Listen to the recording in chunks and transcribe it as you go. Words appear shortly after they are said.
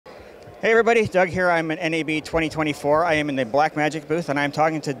Hey everybody, Doug here. I'm at NAB 2024. I am in the Blackmagic booth and I'm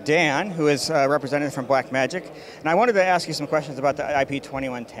talking to Dan, who is a representative from Blackmagic. And I wanted to ask you some questions about the IP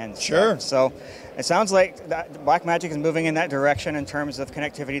 2110 stuff. Sure. So it sounds like that Blackmagic is moving in that direction in terms of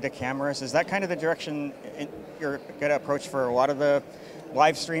connectivity to cameras. Is that kind of the direction you're going to approach for a lot of the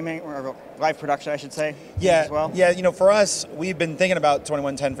live streaming, or live production, I should say, yeah, as well? Yeah, you know, for us, we've been thinking about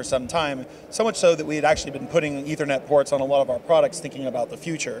 2110 for some time, so much so that we had actually been putting Ethernet ports on a lot of our products, thinking about the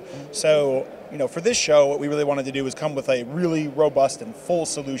future. So, you know, for this show, what we really wanted to do was come with a really robust and full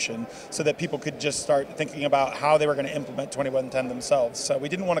solution so that people could just start thinking about how they were going to implement 2110 themselves. So we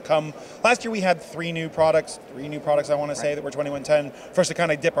didn't want to come, last year we had three new products I want to say that were 2110, for us to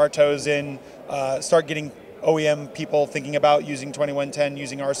kind of dip our toes in, start getting OEM people thinking about using 2110,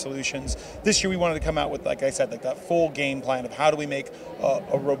 using our solutions. This year we wanted to come out with, like I said, like that full game plan of how do we make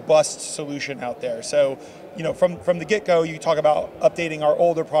a robust solution out there. So, you know, from the get-go, you talk about updating our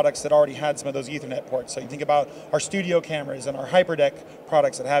older products that already had some of those Ethernet ports. So you think about our studio cameras and our HyperDeck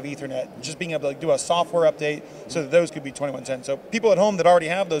products that have Ethernet, just being able to do a software update so that those could be 2110. So people at home that already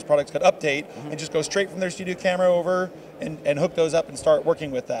have those products could update and just go straight from their studio camera over and hook those up and start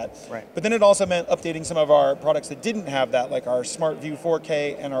working with that. Right. But then it also meant updating some of our products that didn't have that, like our SmartView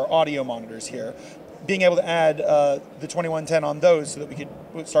 4K and our audio monitors here. Being able to add the 2110 on those so that we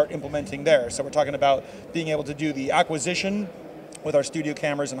could start implementing there. So we're talking about being able to do the acquisition with our studio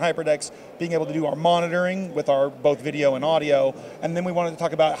cameras and HyperDecks, being able to do our monitoring with our both video and audio, and then we wanted to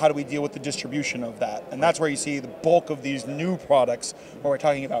talk about how do we deal with the distribution of that. And that's where you see the bulk of these new products, where we're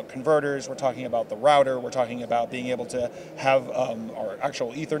talking about converters, we're talking about the router, we're talking about being able to have our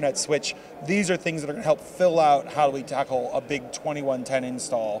actual Ethernet switch. These are things that are going to help fill out how do we tackle a big 2110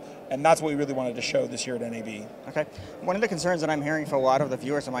 install, and that's what we really wanted to show this year at NAB. Okay. One of the concerns that I'm hearing from a lot of the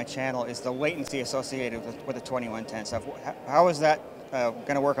viewers on my channel is the latency associated with the 2110 stuff. How is that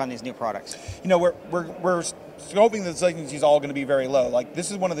going to work on these new products? You know, we're hoping that the latency is all going to be very low. Like,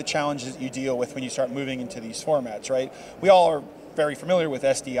 this is one of the challenges that you deal with when you start moving into these formats, right? We all are very familiar with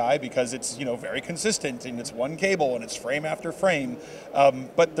SDI because it's, you know, very consistent and it's one cable and it's frame after frame.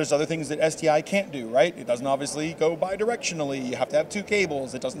 But there's other things that SDI can't do, right? It doesn't obviously go bi-directionally. You have to have two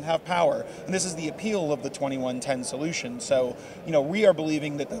cables. It doesn't have power. And this is the appeal of the 2110 solution. So, you know, we are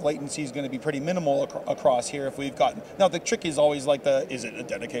believing that the latency is going to be pretty minimal across here if we've gotten. Now, the trick is always like is it a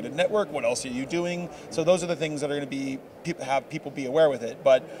dedicated network? What else are you doing? So those are the things that are going to be, have people be aware with it.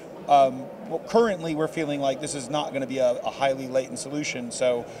 But well, currently we're feeling like this is not going to be a highly latent solution.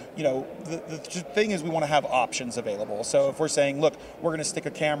 So, you know, the thing is we want to have options available. So if we're saying, look, we're going to stick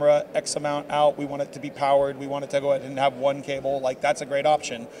a camera X amount out, we want it to be powered, we want it to go ahead and have one cable, like that's a great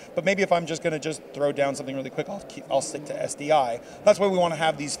option. But maybe if I'm just going to just throw down something really quick, I'll stick to SDI. That's why we want to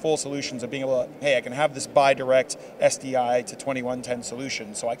have these full solutions of being able to, hey, I can have this bi-direct SDI to 2110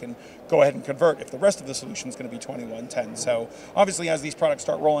 solution, so I can go ahead and convert if the rest of the solution is going to be 2110. So obviously as these products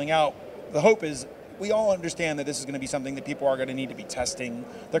start rolling out, the hope is we all understand that this is going to be something that people are going to need to be testing.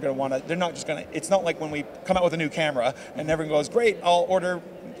 They're going to want to, they're not just going to, it's not like when we come out with a new camera and everyone goes, great, I'll order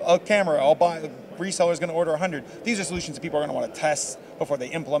a camera, I'll buy, reseller's going to order 100. These are solutions that people are going to want to test before they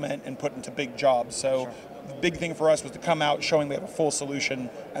implement and put into big jobs. So sure. The big thing for us was to come out showing we have a full solution,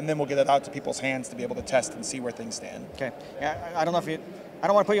 and then we'll get it out to people's hands to be able to test and see where things stand. Okay. Yeah, I don't know if you, I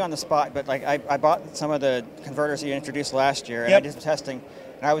don't want to put you on the spot, but like I bought some of the converters that you introduced last year, and I did some testing.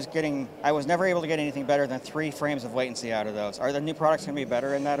 And I was never able to get anything better than 3 frames of latency out of those. Are the new products going to be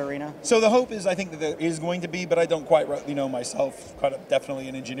better in that arena? So the hope is, I think that there is going to be, but I don't quite know myself. Definitely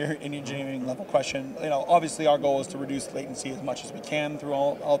an engineering level question. You know, obviously our goal is to reduce latency as much as we can through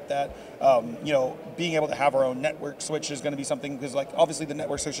all that. You know, being able to have our own network switch is going to be something, because like obviously the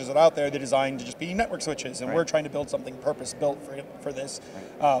network switches that are out there, they're designed to just be network switches, and right. We're trying to build something purpose-built for this.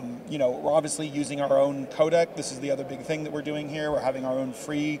 Right. You know, we're obviously using our own codec. This is the other big thing that we're doing here. We're having our own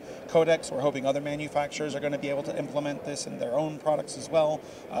free codecs. We're hoping other manufacturers are going to be able to implement this in their own products as well.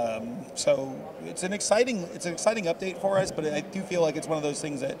 So it's an exciting update for us, but I do feel like it's one of those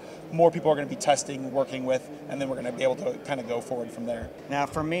things that more people are going to be testing, working with, and then we're going to be able to kind of go forward from there. Now,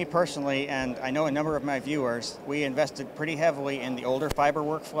 for me personally, and I know a number of my viewers, we invested pretty heavily in the older fiber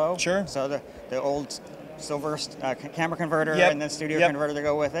workflow. Sure. So the old silver camera converter, yep. and then studio yep. converter to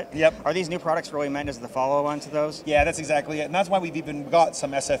go with it. Yep. Are these new products really meant as the follow-on to those? Yeah, that's exactly it. And that's why we've even got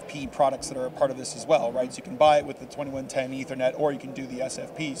some SFP products that are a part of this as well, right? So you can buy it with the 2110 Ethernet, or you can do the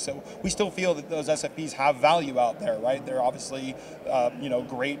SFP. So we still feel that those SFPs have value out there, right? They're obviously, you know,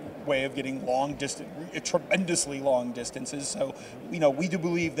 great way of getting long distance, tremendously long distances. So, you know, we do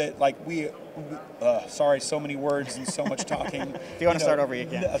believe that, like, sorry, so many words and so much talking. If you want to start over, you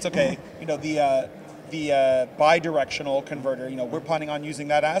can. That's okay. You know, the bi-directional converter, we're planning on using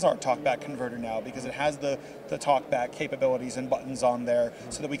that as our talkback converter now because it has the talkback capabilities and buttons on there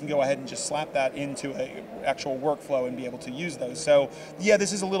so that we can go ahead and just slap that into an actual workflow and be able to use those. So yeah,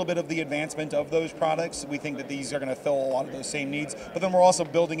 this is a little bit of the advancement of those products. We think that these are going to fill a lot of those same needs, but then we're also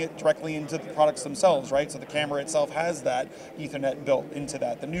building it directly into the products themselves, right? So the camera itself has that Ethernet built into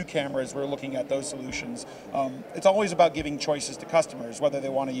that. The new cameras, we're looking at those solutions. It's always about giving choices to customers, whether they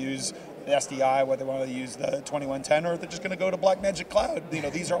want to use the SDI, whether they want to use the 2110, or if they're just going to go to Blackmagic Cloud.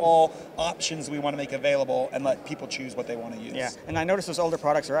 These are all options we want to make available and let people choose what they want to use. Yeah, and I noticed those older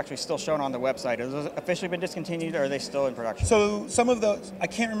products are actually still shown on the website. Have those officially been discontinued, or are they still in production? So some of those, I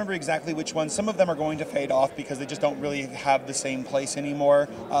can't remember exactly which ones. Some of them are going to fade off because they just don't really have the same place anymore.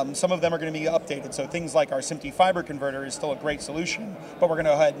 Some of them are going to be updated. So things like our SMPTE fiber converter is still a great solution, but we're going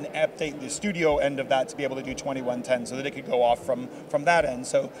to go ahead and update the studio end of that to be able to do 2110 so that it could go off from that end.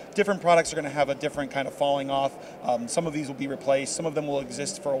 So different products are going to have a different kind of falling off. Some of these will be replaced. Some of them will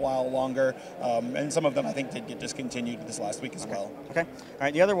exist for a while longer. And some of them I think did get discontinued this last week as well. Okay. All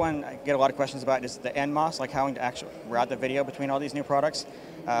right. The other one I get a lot of questions about is the NMOS, like how to actually route the video between all these new products.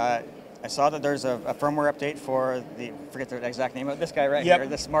 I saw that there's a firmware update for the, forget the exact name of this guy right here,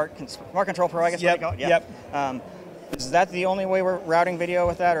 the Smart Control Pro, I guess what they call it. Yep. Is that the only way we're routing video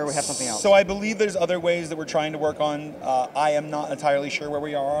with that, or we have something else? So I believe there's other ways that we're trying to work on. I am not entirely sure where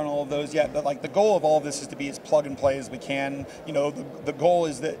we are on all of those yet, but like the goal of all of this is to be as plug and play as we can. The goal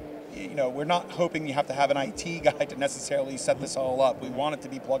is that we're not hoping you have to have an IT guy to necessarily set this all up. We want it to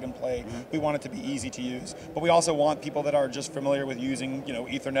be plug and play. We want it to be easy to use. But we also want people that are just familiar with using,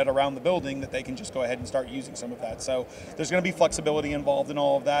 Ethernet around the building, that they can just go ahead and start using some of that. So there's going to be flexibility involved in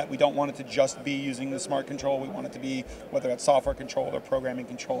all of that. We don't want it to just be using the smart control. We want it to be, whether it's software controlled or programming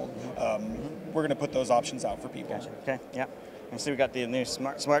controlled. We're going to put those options out for people. Gotcha. Okay, yeah. And so we got the new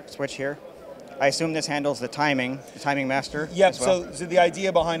smart switch here. I assume this handles the timing master. Yep, as well. so the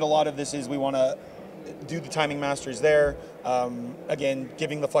idea behind a lot of this is we want to do the timing masters there. Again,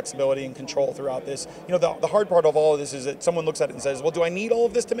 giving the flexibility and control throughout this. The hard part of all of this is that someone looks at it and says, well, do I need all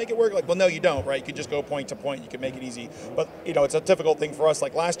of this to make it work? Like, well, no, you don't, right? You could just go point to point. You can make it easy. But, it's a difficult thing for us.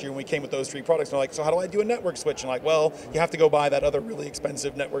 Like last year when we came with those 3 products, we're like, so how do I do a network switch? And like, well, you have to go buy that other really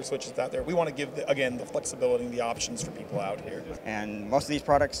expensive network switch that's out there. We want to give, again, the flexibility and the options for people out here. And most of these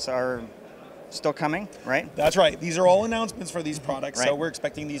products are still coming, right? That's right. These are all announcements for these products, right. So we're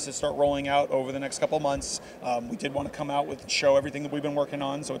expecting these to start rolling out over the next couple of months. We did want to come out with show everything that we've been working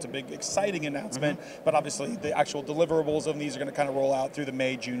on, so it's a big, exciting announcement. But obviously, the actual deliverables of these are going to kind of roll out through the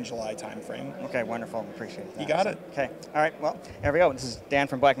May, June, July timeframe. Okay, wonderful. Appreciate that. You got it. Okay. All right. Well, there we go. This is Dan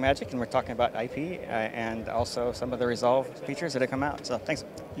from Blackmagic, and we're talking about IP and also some of the Resolve features that have come out. So thanks.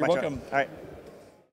 You're welcome. All right.